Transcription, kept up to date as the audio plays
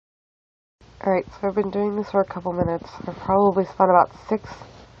Alright, so I've been doing this for a couple minutes. I've probably spun about 6,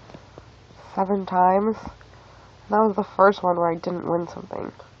 7 times. And that was the first one where I didn't win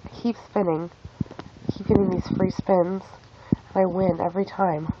something. I keep spinning. I keep getting these free spins. And I win every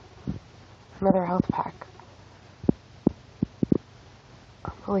time. Another health pack.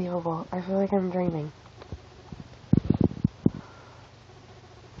 Unbelievable. I feel like I'm dreaming.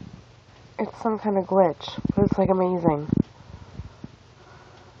 It's some kind of glitch, but it's like amazing.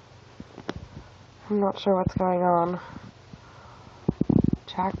 I'm not sure what's going on.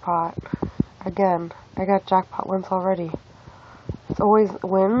 Jackpot. Again. I got jackpot once already. It's always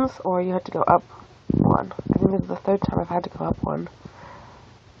wins, or you have to go up one. I think this is the third time I've had to go up one.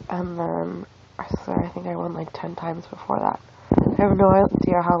 And then, I swear, I think I won like 10 times before that. I have no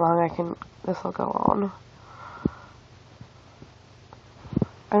idea how long this will go on.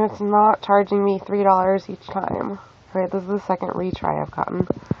 And it's not charging me $3 each time. Right, this is the second retry I've gotten.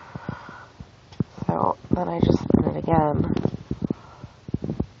 So, then I just spin it again.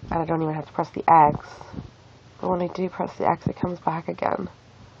 And I don't even have to press the X. But when I do press the X, it comes back again.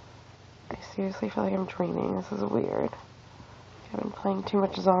 I seriously feel like I'm dreaming. This is weird. I've been playing too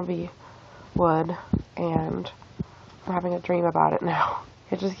much Zombiewood, and I'm having a dream about it now.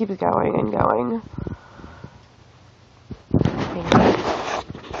 It just keeps going and going. And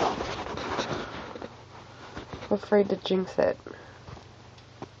I'm afraid to jinx it.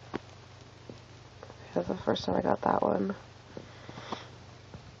 That's the first time I got that one.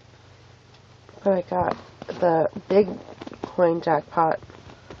 But I got the big coin jackpot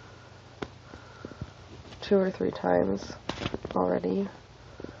 2 or 3 times already.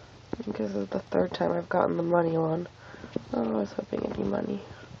 I think this is the third time I've gotten the money one. Oh, I was hoping it'd be money.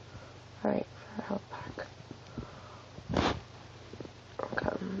 Alright, for a health pack. I've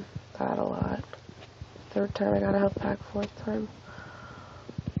gotten that a lot. Third time I got a health pack, 4th time.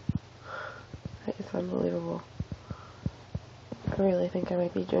 It's unbelievable. I really think I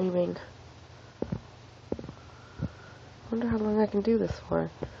might be dreaming. I wonder how long I can do this for.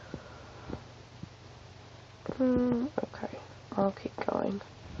 Okay. I'll keep going.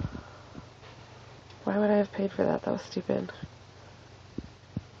 Why would I have paid for that? That was stupid.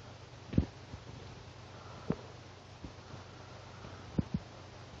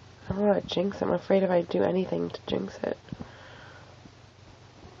 I don't want to jinx it. I'm afraid if I do anything to jinx it.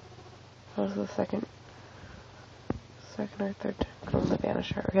 That was the second or third time. Oh, the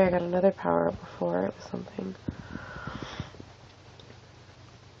Vanisher. Okay, I got another power up before. It was something.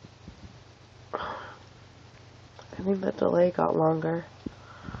 I think the delay got longer.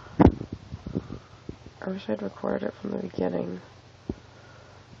 I wish I'd recorded it from the beginning.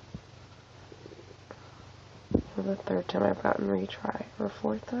 For the 3rd time I've gotten retry. Or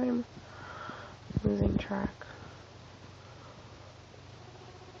 4th time? Losing track.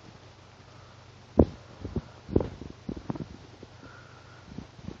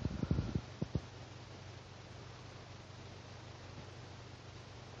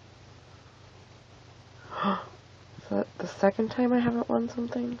 Is that the 2nd time I haven't won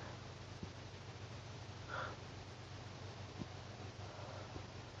something?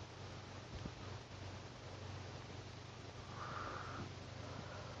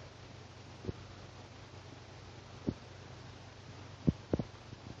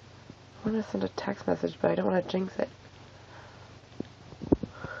 I want to send a text message, but I don't want to jinx it.